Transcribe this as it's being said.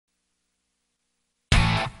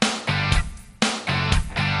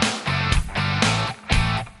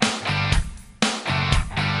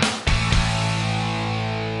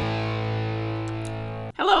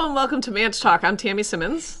and welcome to Manch Talk. I'm Tammy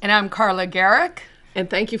Simmons. And I'm Carla Garrick. And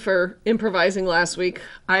thank you for improvising last week.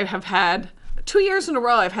 I have had 2 years in a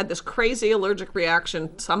row, I've had this crazy allergic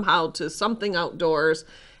reaction somehow to something outdoors.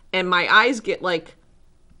 And my eyes get like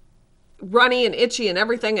runny and itchy and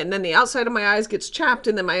everything. And then the outside of my eyes gets chapped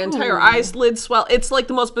and then my entire eyelid swell. It's like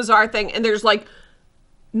the most bizarre thing. And there's like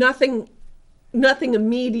nothing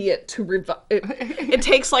immediate to it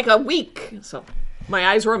takes like a week. So my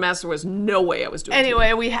eyes were a mess. There was no way I was doing it.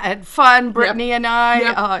 Anyway, we had fun, Brittany Yep. and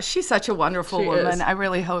I. Yep. She's such a wonderful She woman. is. I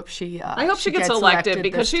really hope she I hope she gets elected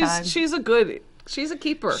because this she's a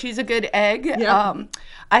keeper. She's a good egg. Yep.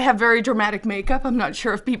 I have very dramatic makeup. I'm not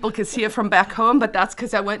sure if people can see it from back home, but that's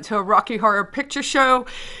because I went to a Rocky Horror Picture Show,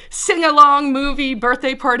 sing-along movie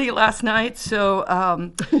birthday party last night. So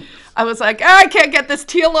I was like, I can't get this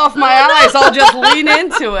teal off my eyes. I'll just lean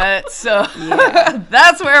into it. So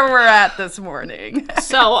that's where we're at this morning.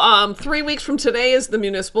 So 3 weeks from today is the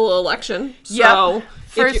municipal election. So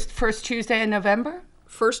First Tuesday in November?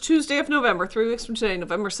 First Tuesday of November, 3 weeks from today,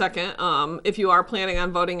 November 2nd. If you are planning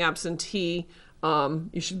on voting absentee,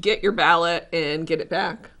 you should get your ballot and get it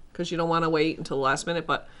back because you don't want to wait until the last minute.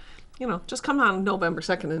 But, just come on November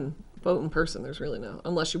 2nd and vote in person. There's really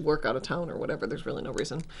unless you work out of town or whatever, there's really no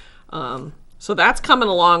reason. So that's coming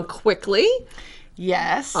along quickly.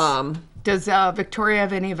 Yes. Does Victoria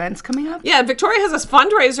have any events coming up? Yeah, Victoria has a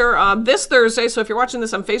fundraiser this Thursday. So if you're watching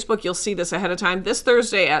this on Facebook, you'll see this ahead of time. This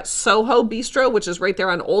Thursday at Soho Bistro, which is right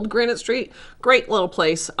there on Old Granite Street. Great little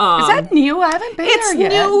place. Is that new? I haven't been there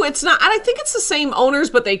yet. It's new. It's not. I think it's the same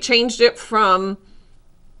owners, but they changed it from,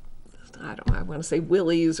 I want to say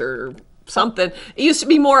Willie's or something. It used to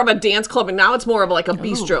be more of a dance club, and now it's more of like a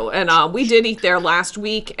bistro. And we did eat there last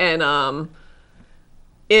week, and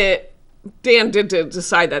Dan did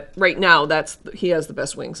decide that right now he has the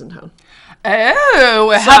best wings in town. Oh,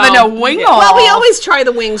 we're having a wing off. Well, we always try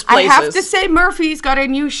the wings places. I have to say Murphy's got a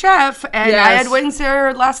new chef, and I had wings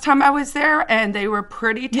there last time I was there, and they were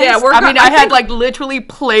pretty tasty. Yeah, I had like literally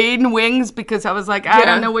plain wings because I was like, I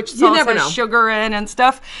don't know which sauce has sugar in and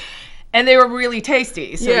stuff. And they were really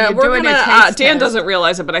tasty. So we're doing a taste Dan test. doesn't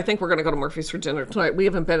realize it, but I think we're going to go to Murphy's for dinner tonight. We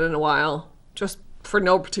haven't been in a while, just for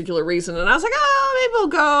no particular reason. And I was like, maybe we'll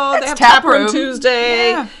go. They have tap room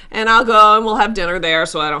Tuesday, and I'll go and we'll have dinner there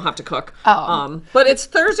so I don't have to cook. But it's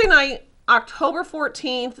Thursday night, October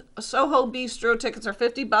 14th. Soho Bistro tickets are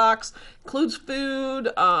 $50. Includes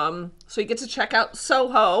food. So you get to check out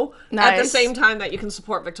Soho at the same time that you can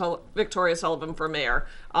support Victoria Sullivan for mayor.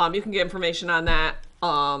 You can get information on that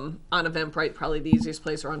on Eventbrite, probably the easiest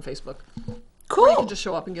place, or on Facebook. Cool. Or you can just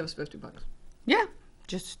show up and give us $50. Yeah.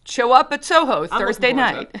 Just show up at Soho Thursday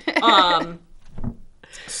night.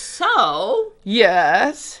 So.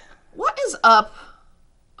 Yes. What is up?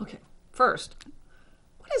 Okay, first,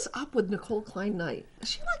 what is up with Nicole Klein Knight? Is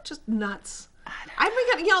she like just nuts? I've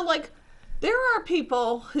been getting, there are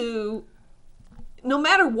people who, no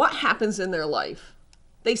matter what happens in their life,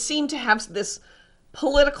 they seem to have this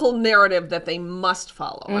political narrative that they must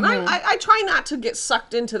follow. And I try not to get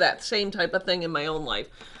sucked into that same type of thing in my own life.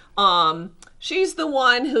 She's the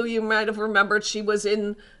one who you might have remembered. She was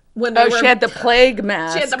in when they she had the plague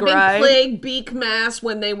mask. She had the big plague beak mask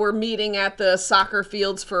when they were meeting at the soccer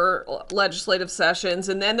fields for legislative sessions.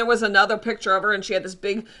 And then there was another picture of her, and she had this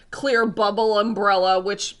big clear bubble umbrella,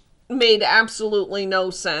 which made absolutely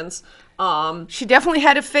no sense. She definitely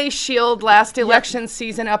had a face shield last election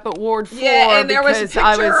season up at Ward 4. Yeah, and there was a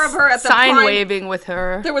picture of her at the sign waving with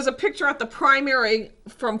her. There was a picture at the primary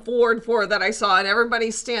from Ward 4 that I saw, and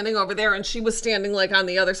everybody's standing over there, and she was standing like on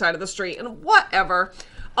the other side of the street, and whatever.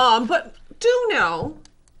 But do know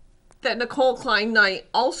that Nicole Klein Knight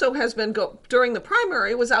also has been during the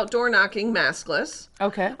primary was outdoor knocking maskless.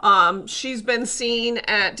 Okay. She's been seen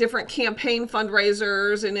at different campaign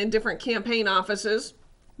fundraisers and in different campaign offices.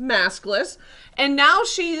 Maskless, and now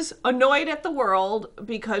she's annoyed at the world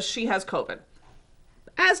because she has COVID,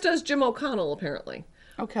 as does Jim O'Connell apparently.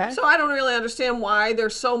 Okay. So I don't really understand why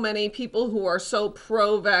there's so many people who are so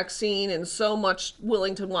pro-vaccine and so much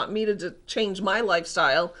willing to want me to change my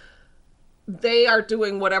lifestyle. They are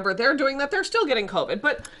doing whatever they're doing, that they're still getting COVID.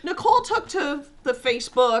 But Nicole took to the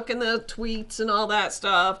Facebook and the tweets and all that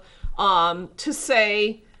stuff to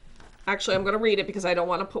say, actually I'm going to read it because I don't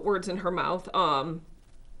want to put words in her mouth.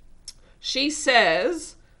 She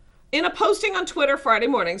says, in a posting on Twitter Friday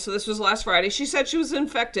morning, so this was last Friday, she said she was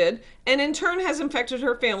infected and in turn has infected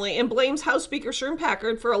her family and blames House Speaker Sherm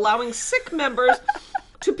Packard for allowing sick members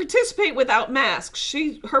to participate without masks.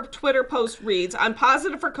 Her Twitter post reads, I'm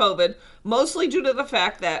positive for COVID, mostly due to the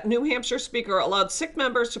fact that New Hampshire speaker allowed sick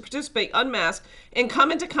members to participate unmasked and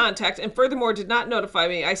come into contact, and furthermore did not notify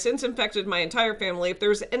me. I since infected my entire family. If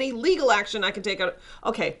there's any legal action I can take out.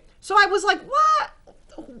 Okay, so I was like, what?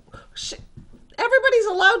 Everybody's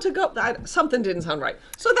allowed to go. Something didn't sound right.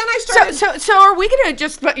 So then I started. So are we going to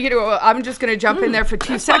just, I'm just going to jump in there for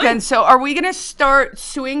 2 seconds. Fine. So are we going to start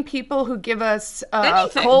suing people who give us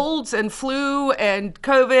colds and flu and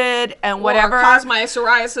COVID and whatever? Or cause my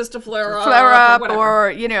psoriasis to flare up.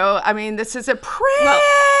 Or, this is a pretty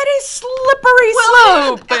slippery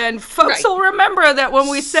slope. And folks will remember that when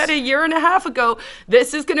we said a year and a half ago,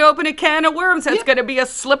 this is going to open a can of worms. That's going to be a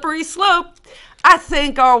slippery slope. I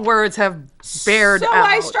think our words have bared out. So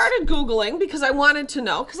I started Googling because I wanted to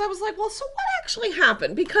know, because I was like, well, so what actually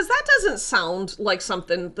happened? Because that doesn't sound like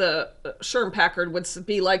something the Sherm Packard would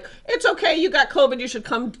be like, it's okay, you got COVID, you should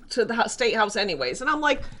come to the State House anyways. And I'm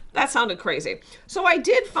like, that sounded crazy. So I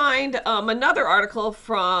did find another article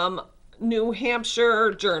from New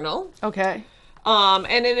Hampshire Journal. Okay.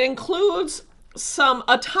 And it includes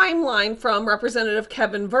a timeline from Representative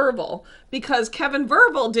Kevin Verbal, because Kevin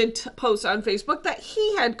Verbal did post on Facebook that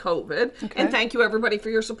he had COVID, and thank you everybody for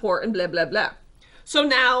your support and blah, blah, blah. So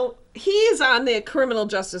now he is on the Criminal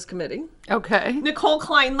Justice Committee. Okay. Nicole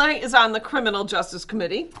Klein-Knight is on the Criminal Justice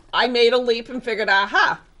Committee. I made a leap and figured,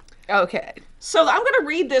 aha. Okay. So I'm going to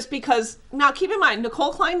read this because, now keep in mind,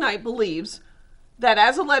 Nicole Klein-Knight believes that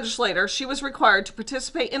as a legislator, she was required to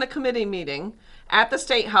participate in a committee meeting at the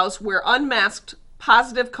State House where unmasked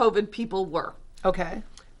positive COVID people were. Okay.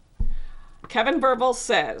 Kevin Verbal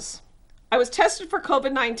says, I was tested for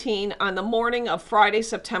COVID-19 on the morning of Friday,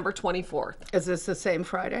 September 24th. Is this the same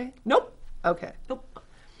Friday? Nope. Okay. Nope.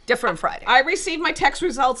 Different Friday. I received my test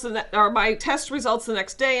results the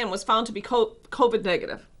next day and was found to be COVID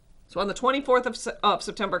negative. So on the 24th of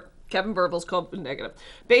September, Kevin Verbal's COVID negative.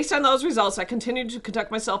 Based on those results, I continued to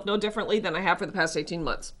conduct myself no differently than I have for the past 18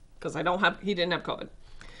 months. Because he didn't have COVID.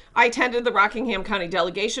 I attended the Rockingham County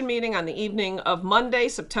delegation meeting on the evening of Monday,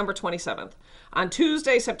 September 27th. On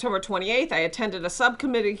Tuesday, September 28th, I attended a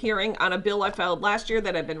subcommittee hearing on a bill I filed last year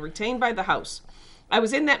that had been retained by the House. I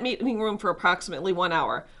was in that meeting room for approximately 1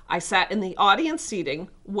 hour. I sat in the audience seating,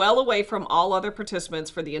 well away from all other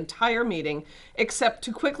participants for the entire meeting, except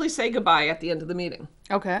to quickly say goodbye at the end of the meeting.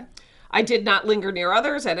 Okay. I did not linger near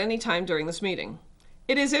others at any time during this meeting.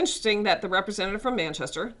 It is interesting that the representative from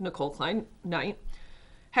Manchester, Nicole Klein-Knight,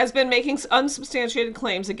 has been making unsubstantiated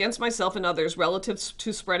claims against myself and others relative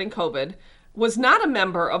to spreading COVID, was not a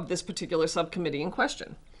member of this particular subcommittee in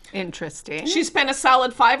question. Interesting. She spent a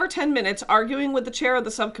solid 5 or 10 minutes arguing with the chair of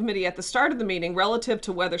the subcommittee at the start of the meeting relative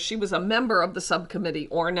to whether she was a member of the subcommittee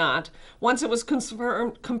or not. Once it was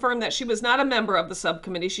confirmed that she was not a member of the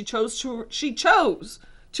subcommittee, she chose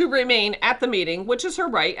to remain at the meeting, which is her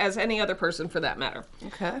right, as any other person for that matter.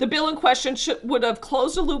 Okay. The bill in question would have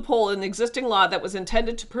closed a loophole in the existing law that was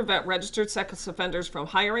intended to prevent registered sex offenders from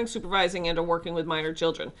hiring, supervising, and or working with minor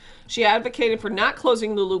children. She advocated for not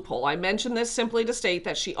closing the loophole. I mention this simply to state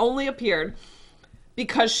that she only appeared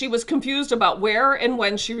because she was confused about where and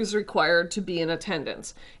when she was required to be in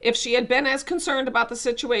attendance. If she had been as concerned about the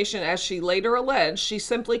situation as she later alleged, she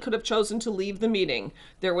simply could have chosen to leave the meeting.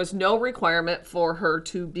 There was no requirement for her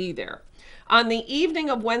to be there. On the evening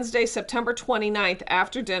of Wednesday, September 29th,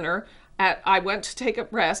 after dinner, I went to take a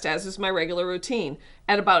rest, as is my regular routine.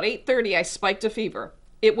 At about 8:30, I spiked a fever.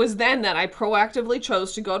 It was then that I proactively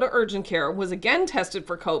chose to go to urgent care, was again tested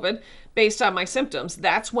for COVID based on my symptoms.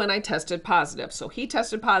 That's when I tested positive. So he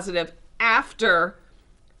tested positive after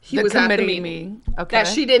he was at the meeting that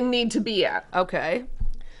she didn't need to be at. Okay.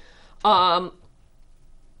 I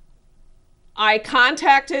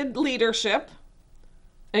contacted leadership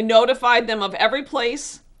and notified them of every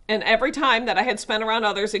place and every time that I had spent around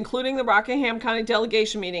others, including the Rockingham County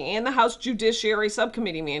delegation meeting and the House Judiciary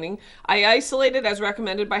Subcommittee meeting. I isolated as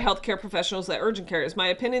recommended by healthcare professionals at urgent care. It is my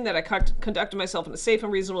opinion that I conducted myself in a safe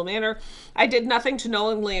and reasonable manner. I did nothing to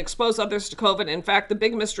knowingly expose others to COVID. In fact, the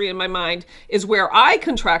big mystery in my mind is where I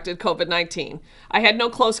contracted COVID-19. I had no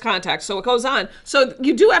close contact. So it goes on. So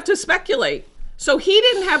you do have to speculate. So he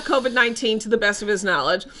didn't have COVID-19 to the best of his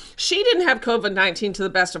knowledge. She didn't have COVID-19 to the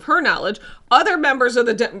best of her knowledge. Other members of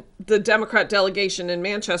the Democrat delegation in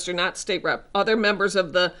Manchester, not state rep, other members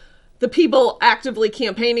of the people actively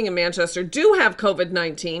campaigning in Manchester do have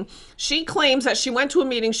COVID-19. She claims that she went to a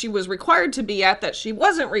meeting she was required to be at, that she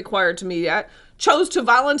wasn't required to be at, chose to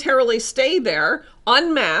voluntarily stay there,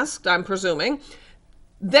 unmasked, I'm presuming.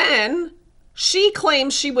 Then she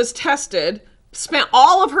claims she was tested, spent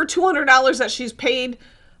all of her $200 that she's paid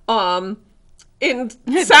in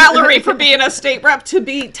salary for being a state rep to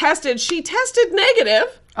be tested. She tested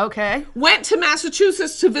negative. Okay. Went to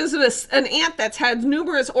Massachusetts to visit an aunt that's had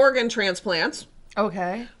numerous organ transplants.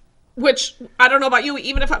 Okay. Which, I don't know about you,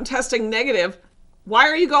 even if I'm testing negative, why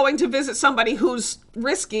are you going to visit somebody who's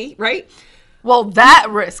risky, right? Well, that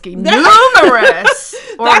risky. Numerous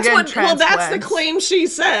organ transplants. Well, that's the claim she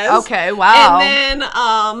says. Okay, wow. And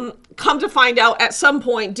then, come to find out, at some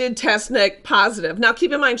point, did test positive. Now,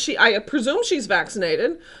 keep in mind, I presume she's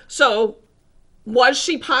vaccinated. So, was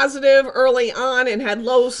she positive early on and had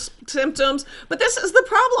low symptoms? But this is the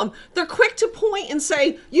problem. They're quick to point and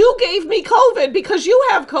say, you gave me COVID because you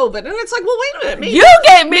have COVID. And it's like, well, wait a minute. Maybe, you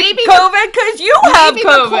gave me COVID because you have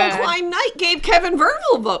COVID. Maybe Nicole Klein-Knight gave Kevin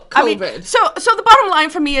Verville COVID. I mean, so the bottom line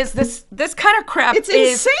for me is this kind of crap is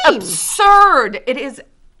insane. Absurd. It is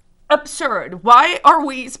absurd. Why are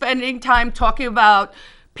we spending time talking about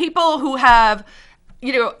people who have...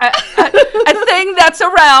 a thing that's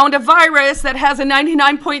around, a virus that has a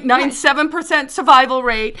 99.97% survival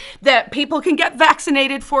rate that people can get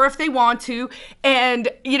vaccinated for if they want to. And,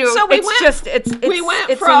 so it's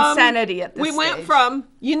insanity at this stage. We went from,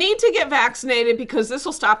 you need to get vaccinated because this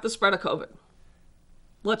will stop the spread of COVID.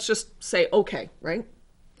 Let's just say, okay, right?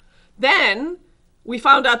 Then we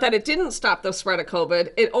found out that it didn't stop the spread of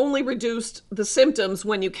COVID. It only reduced the symptoms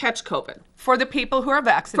when you catch COVID. For the people who are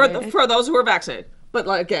vaccinated. For those who are vaccinated. But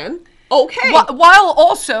again, okay. While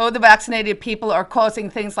also the vaccinated people are causing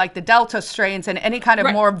things like the Delta strains and any kind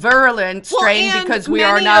of more virulent strain because we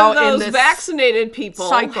are now in this vaccinated people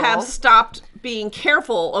cycle. Have stopped being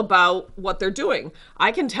careful about what they're doing.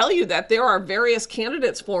 I can tell you that there are various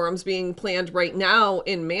candidates forums being planned right now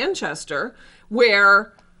in Manchester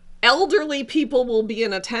where elderly people will be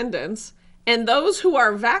in attendance, and those who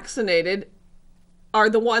are vaccinated are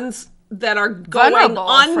the ones that are going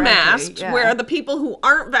unmasked, where the people who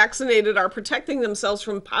aren't vaccinated are protecting themselves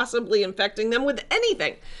from possibly infecting them with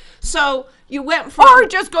anything. So you went from... Or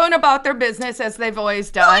just going about their business as they've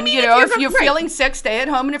always done. Well, I mean, if you're feeling sick, stay at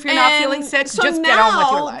home. And if you're not feeling sick, just get on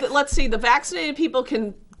with your life. Let's see, the vaccinated people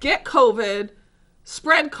can get COVID,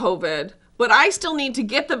 spread COVID, but I still need to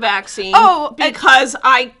get the vaccine because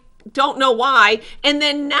I don't know why. And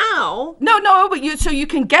then now... No, but you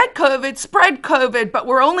can get COVID, spread COVID, but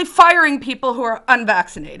we're only firing people who are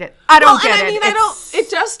unvaccinated. I don't get it.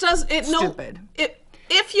 It just does... Stupid.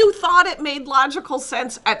 If you thought it made logical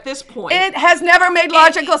sense at this point... It has never made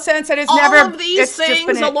logical sense. It has never... All of these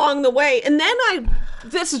things along the way. And then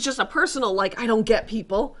this is just a personal, I don't get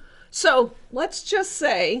people. So let's just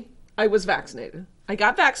say I was vaccinated. I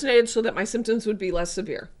got vaccinated so that my symptoms would be less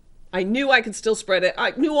severe. I knew I could still spread it.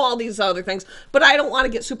 I knew all these other things, but I don't want to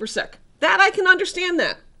get super sick. That I can understand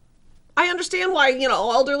that. I understand why,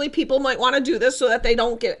 elderly people might want to do this so that they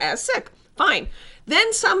don't get as sick. Fine.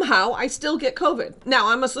 Then somehow I still get COVID.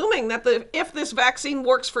 Now, I'm assuming that if this vaccine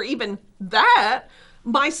works for even that,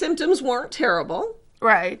 my symptoms weren't terrible.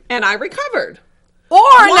 Right. And I recovered. Or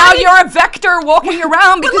now you're a vector walking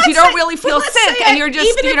around because you don't really feel sick and you're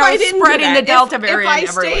just, spreading the Delta variant everywhere.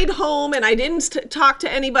 If I stayed home and I didn't talk to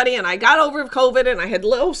anybody and I got over COVID and I had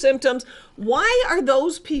low symptoms, why are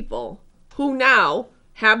those people who now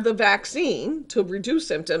have the vaccine to reduce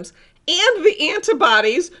symptoms and the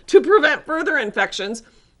antibodies to prevent further infections,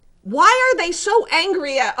 why are they so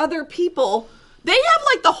angry at other people? They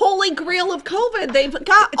have the holy grail of COVID. They've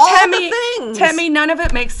got all the things. Tammy, none of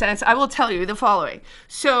it makes sense. I will tell you the following.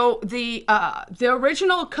 So the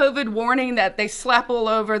original COVID warning that they slap all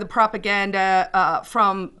over the propaganda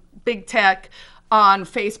from big tech on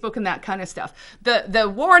Facebook and that kind of stuff.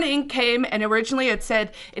 The warning came, and originally it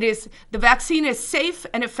said the vaccine is safe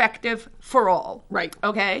and effective for all. Right.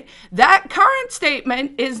 Okay. That current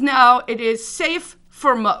statement is now it is safe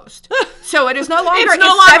for most. So it is no longer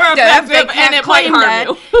effective and it might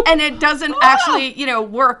harm you. And it doesn't actually,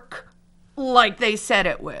 work like they said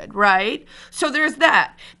it would, right? So there's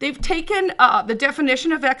that. They've taken the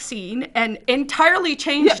definition of vaccine and entirely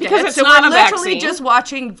changed because it. It's not we're a literally vaccine. just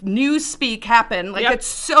watching news speak happen. It's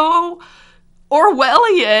so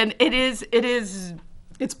Orwellian. It is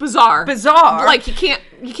It's bizarre.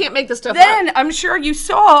 You can't make this stuff up. Then I'm sure you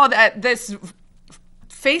saw that this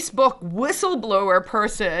Facebook whistleblower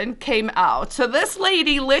person came out. So this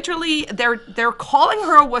lady, literally, they're calling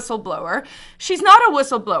her a whistleblower. She's not a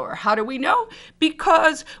whistleblower. How do we know?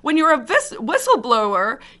 Because when you're a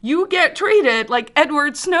whistleblower, you get treated like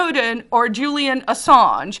Edward Snowden or Julian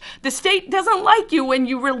Assange. The state doesn't like you when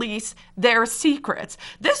you release their secrets.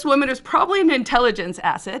 This woman is probably an intelligence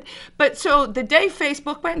asset. But so the day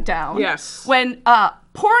Facebook went down, when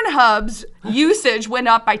Pornhub's usage went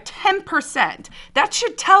up by 10%. That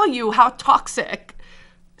should tell you how toxic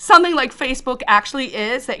something like Facebook actually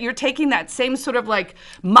is, that you're taking that same sort of like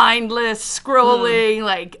mindless scrolling,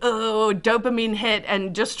 like, oh, dopamine hit,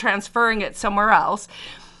 and just transferring it somewhere else.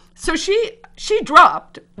 So she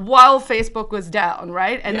dropped while Facebook was down,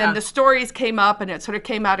 right? And then the stories came up, and it sort of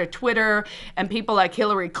came out of Twitter, and people like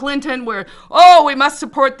Hillary Clinton were, oh, we must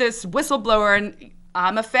support this whistleblower. And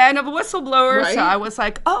I'm a fan of whistleblowers, right? So I was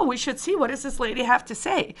like, oh, we should see, what does this lady have to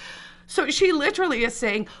say? So she literally is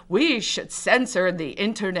saying, we should censor the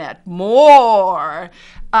internet more.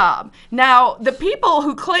 Now, the people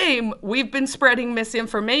who claim we've been spreading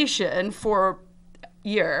misinformation for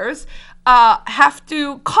years have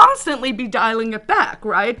to constantly be dialing it back,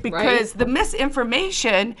 right? Because the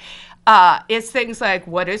misinformation is things like,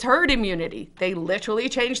 what is herd immunity? They literally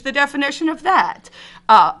changed the definition of that.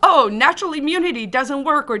 Oh, natural immunity doesn't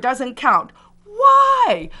work or doesn't count.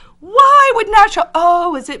 Why? Why would natural?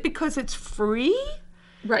 Oh, is it because it's free?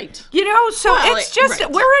 Right. You know, so it's just,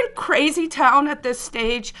 we're in crazy town at this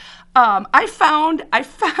stage. I found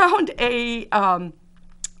a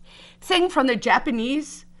thing from the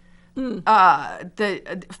Japanese, the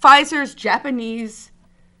Pfizer's Japanese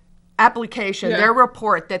application, their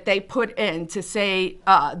report that they put in to say,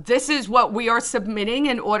 this is what we are submitting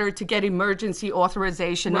in order to get emergency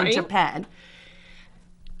authorization in Japan.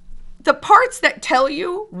 The parts that tell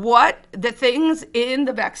you what the things in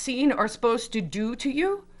the vaccine are supposed to do to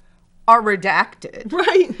you are redacted.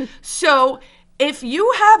 Right. So if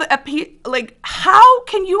you have how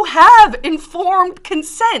can you have informed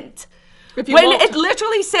consent when it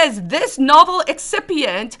literally says this novel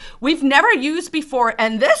excipient we've never used before,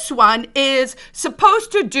 and this one is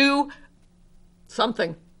supposed to do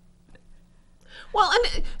something? Well,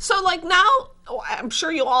 and so like now, I'm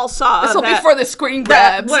sure you all saw this will be for the screen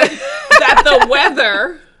grabs that the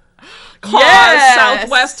weather caused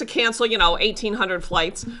Southwest to cancel, 1,800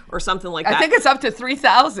 flights or something like that. I think it's up to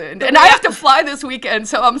 3,000, and I have to fly this weekend,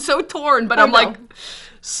 so I'm so torn. But I'm like.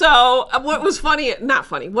 So what was what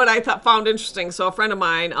I found interesting, so a friend of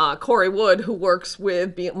mine, Corey Wood, who works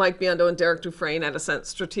with Mike Biondo and Derek Dufresne at Ascent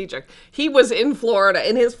Strategic, he was in Florida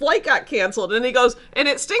and his flight got canceled, and he goes, and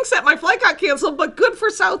it stinks that my flight got canceled, but good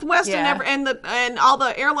for Southwest and all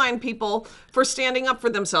the airline people for standing up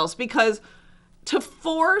for themselves, because to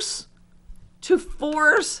force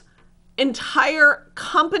entire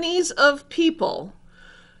companies of people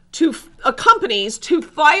companies to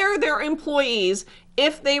fire their employees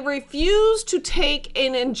if they refuse to take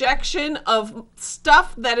an injection of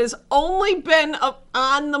stuff that has only been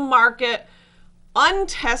on the market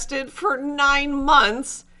untested for 9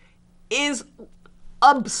 months is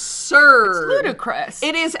absurd. It's ludicrous.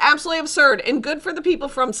 It is absolutely absurd, and good for the people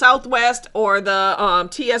from Southwest or the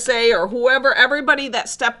TSA or whoever, everybody that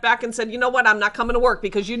stepped back and said, you know what, I'm not coming to work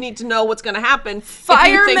because you need to know what's going to happen. Firemen,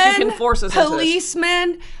 if you think you can force us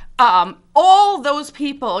policemen, all those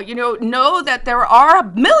people, know that there are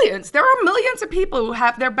millions of people who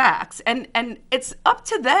have their backs, and it's up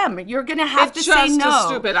to them. You're going to have to say no. It's just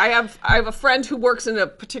stupid. I have a friend who works in a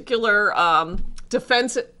particular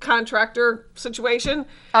defense contractor situation.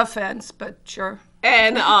 Offense, but sure.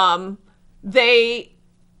 And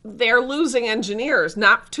they're losing engineers,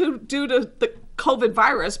 not due to the COVID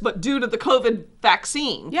virus, but due to the COVID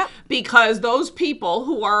vaccine. Yeah. Because those people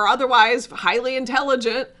who are otherwise highly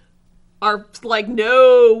intelligent are like,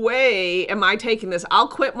 no way am I taking this. I'll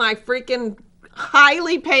quit my freaking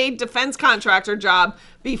highly paid defense contractor job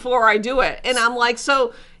before I do it. And I'm like,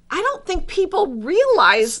 so I don't think people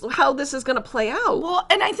realize how this is going to play out. Well,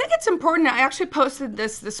 and I think it's important. I actually posted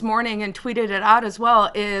this morning and tweeted it out as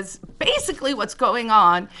well, is basically what's going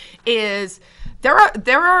on is there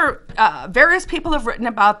are various people have written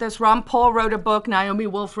about this. Ron Paul wrote a book. Naomi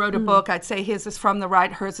Wolf wrote a book. I'd say his is from the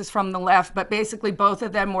right, hers is from the left. But basically, both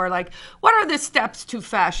of them were like, what are the steps to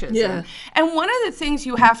fascism? Yeah. And one of the things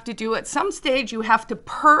you have to do at some stage, you have to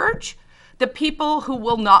purge the people who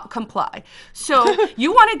will not comply. So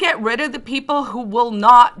you want to get rid of the people who will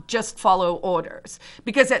not just follow orders.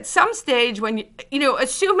 Because at some stage when,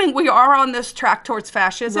 assuming we are on this track towards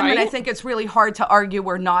fascism, and I think it's really hard to argue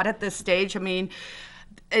we're not at this stage. I mean,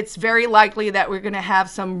 it's very likely that we're going to have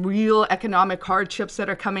some real economic hardships that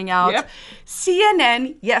are coming out. Yep.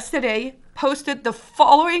 CNN yesterday posted the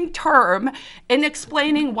following term in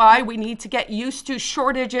explaining why we need to get used to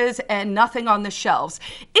shortages and nothing on the shelves.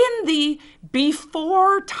 In the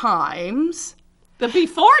before times. The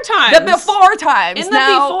before times. In the before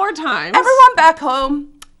times. Everyone back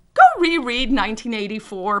home, go reread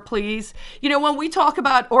 1984, please. When we talk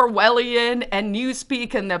about Orwellian and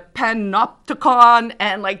Newspeak and the panopticon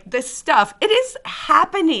and like this stuff, it is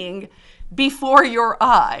happening before your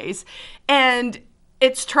eyes. And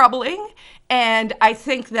it's troubling. And I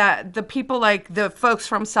think that the people like the folks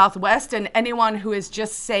from Southwest and anyone who is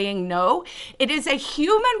just saying no, it is a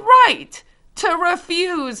human right to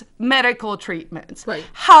refuse medical treatments. Right.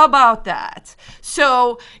 How about that?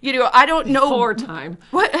 So, I don't know. Before time.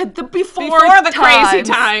 What, before the times. crazy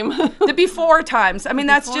time. The before times. I mean,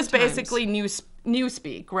 that's Before just times. basically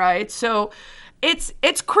newspeak, right? So it's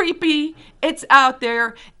creepy. It's out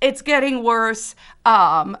there. It's getting worse.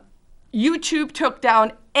 YouTube took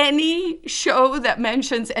down any show that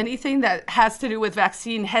mentions anything that has to do with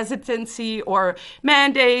vaccine hesitancy or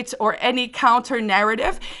mandates or any counter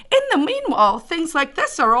narrative. In the meanwhile, things like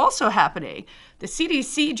this are also happening. The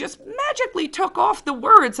CDC just magically took off the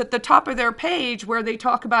words at the top of their page where they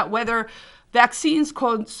talk about whether vaccines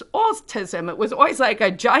cause autism. It was always like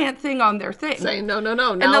a giant thing on their thing. Saying no.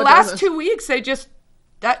 Now in the last 2 weeks,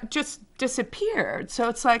 that just disappeared. So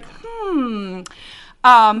it's like,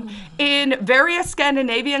 in various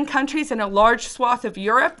Scandinavian countries and a large swath of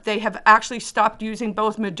Europe, they have actually stopped using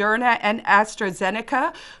both Moderna and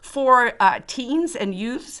AstraZeneca for teens and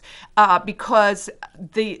youths because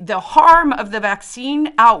the harm of the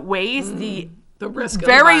vaccine outweighs the risk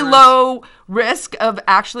very low risk of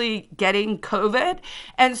actually getting COVID.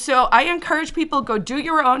 And so I encourage people, go do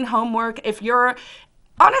your own homework.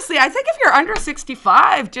 Honestly, I think if you're under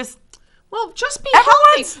 65, just be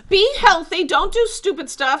healthy. Be healthy. Don't do stupid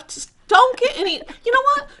stuff. Just don't get any. You know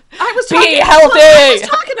what? I was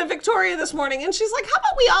talking to Victoria this morning, and she's like, "How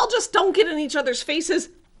about we all just don't get in each other's faces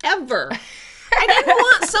ever?" I didn't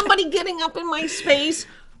want somebody getting up in my space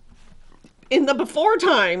in the before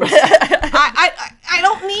times. I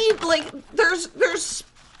don't need there's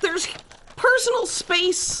personal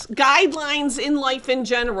space guidelines in life in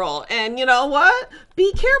general, and you know what?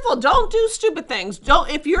 Be careful. Don't do stupid things.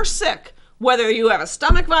 If you're sick. Whether you have a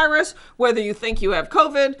stomach virus, whether you think you have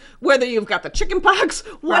COVID, whether you've got the chicken pox,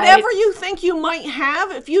 whatever you think you might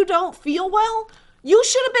have, if you don't feel well, you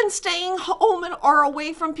should have been staying home or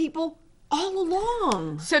away from people all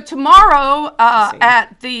along. So tomorrow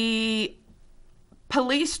at the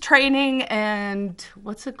police training and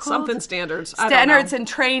what's it called? Something standards. Standards and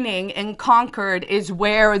training in Concord is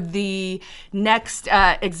where the next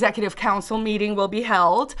executive council meeting will be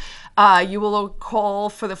held. You will recall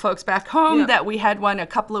for the folks back home that we had one a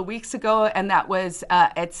couple of weeks ago, and that was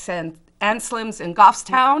at St. Anslim's in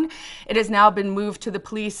Goffstown. It has now been moved to the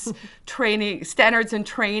police training standards and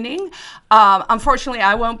training. Unfortunately,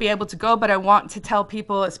 I won't be able to go, but I want to tell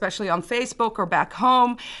people, especially on Facebook or back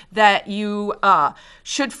home, that you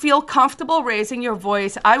should feel comfortable raising your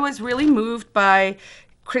voice. I was really moved by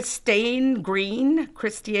Christine,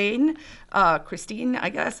 I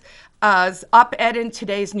guess, op-ed in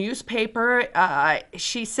today's newspaper.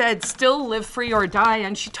 She said, still live free or die.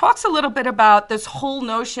 And she talks a little bit about this whole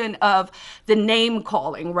notion of the name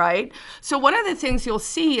calling, right? So one of the things you'll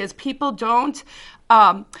see is people don't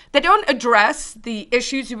address the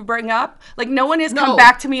issues you bring up. Like no one has come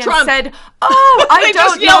back to me and said, "Oh, I they don't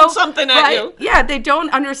just know." Yelled something at you. Yeah, they don't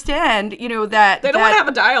understand. that they don't want to have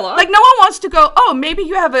a dialogue. Like no one wants to go, "Oh, maybe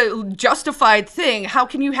you have a justified thing. How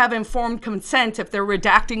can you have informed consent if they're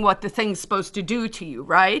redacting what the thing's supposed to do to you?"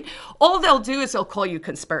 Right? All they'll do is they'll call you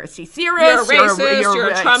conspiracy theorist, you're a racist, you're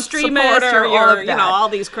a Trump extremist, supporter, or all of that. all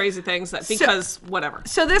these crazy things whatever.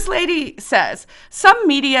 So this lady says some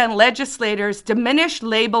media and legislators diminish,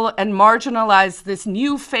 label, and marginalize this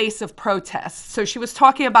new face of protest. So she was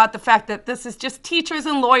talking about the fact that this is just teachers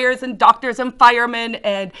and lawyers and doctors and firemen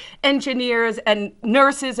and engineers and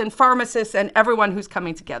nurses and pharmacists and everyone who's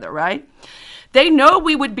coming together, right? They know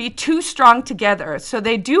we would be too strong together, so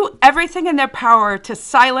they do everything in their power to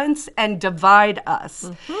silence and divide us.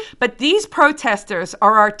 Mm-hmm. But these protesters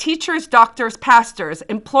are our teachers, doctors, pastors,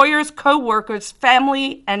 employers, co-workers,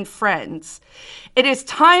 family, and friends. It is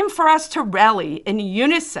time for us to rally in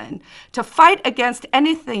unison to fight against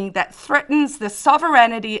anything that threatens the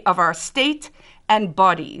sovereignty of our state and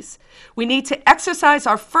bodies. We need to exercise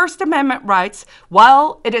our First Amendment rights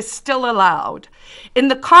while it is still allowed. In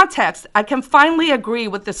the context, I can finally agree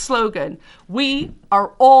with the slogan, "We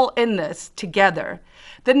are all in this together."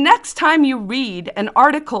 The next time you read an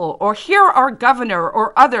article or hear our governor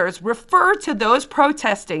or others refer to those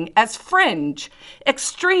protesting as fringe,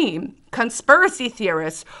 extreme, conspiracy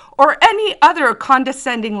theorists, or any other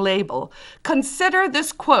condescending label, consider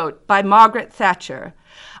this quote by Margaret Thatcher.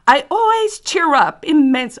 I always cheer up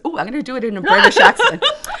immensely. Oh, I'm going to do it in a British accent.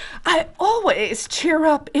 I always cheer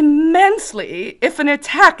up immensely if an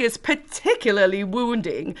attack is particularly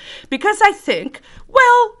wounding, because I think,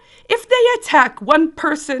 well, if they attack one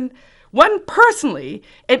personally,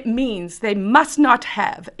 it means they must not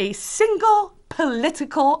have a single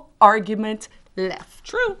political argument left.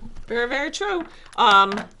 True. Very, very true.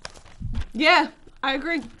 Yeah, I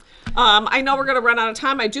agree. I know we're going to run out of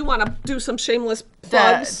time. I do want to do some shameless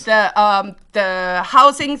plugs. The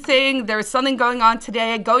housing thing, there's something going on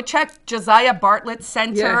today. Go check Josiah Bartlett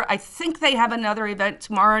Center. Yeah. I think they have another event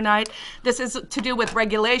tomorrow night. This is to do with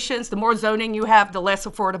regulations. The more zoning you have, the less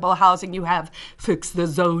affordable housing you have. Fix the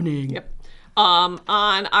zoning. Yep. On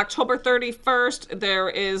October 31st, there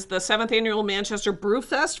is the 7th Annual Manchester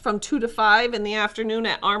Brewfest from 2 to 5 in the afternoon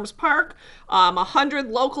at Arms Park. 100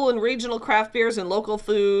 local and regional craft beers and local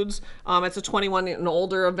foods. It's a 21 and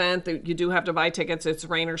older event. You do have to buy tickets. It's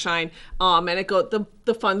rain or shine. And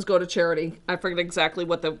the funds go to charity. I forget exactly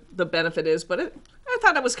what the benefit is, but I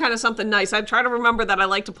thought it was kind of something nice. I try to remember that I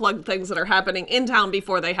like to plug things that are happening in town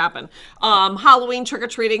before they happen. Halloween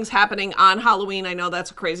trick-or-treating's happening on Halloween. I know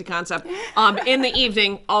that's a crazy concept. In the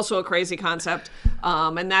evening, also a crazy concept.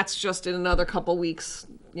 And that's just in another couple weeks.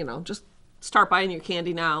 You know, just start buying your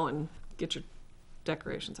candy now and get your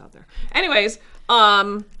decorations out there. Anyways,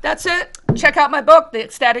 that's it. Check out my book, The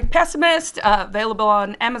Ecstatic Pessimist, available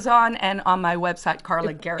on Amazon and on my website,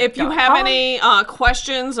 carlagarrett.com. If you have any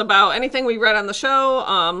questions about anything we read on the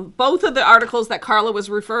show, both of the articles that Carla was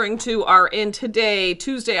referring to are in today,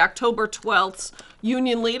 Tuesday, October 12th,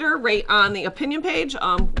 Union Leader, right on the opinion page.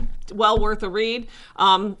 Well worth a read.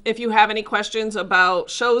 If you have any questions about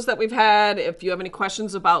shows that we've had, if you have any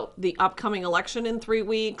questions about the upcoming election in 3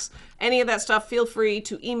 weeks, any of that stuff, feel free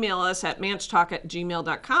to email us at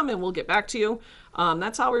manchtalk@gmail.com and we'll get back to you.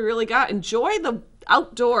 That's all we really got. Enjoy the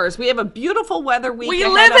outdoors. We have a beautiful weather week We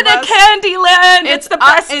ahead live in of a us. candy land. It's the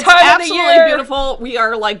best time of the absolutely year. beautiful. We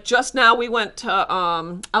are like just now we went to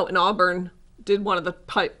out in Auburn, did one of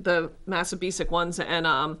the massive Basic ones,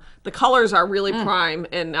 and the colors are really prime,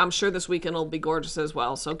 and I'm sure this weekend will be gorgeous as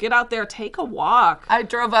well. So get out there, take a walk. I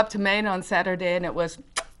drove up to Maine on Saturday, and it was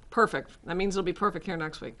Perfect. That means it'll be perfect here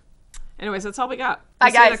next week. Anyways, that's all we got. Bye,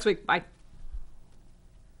 See you guys. next week. Bye.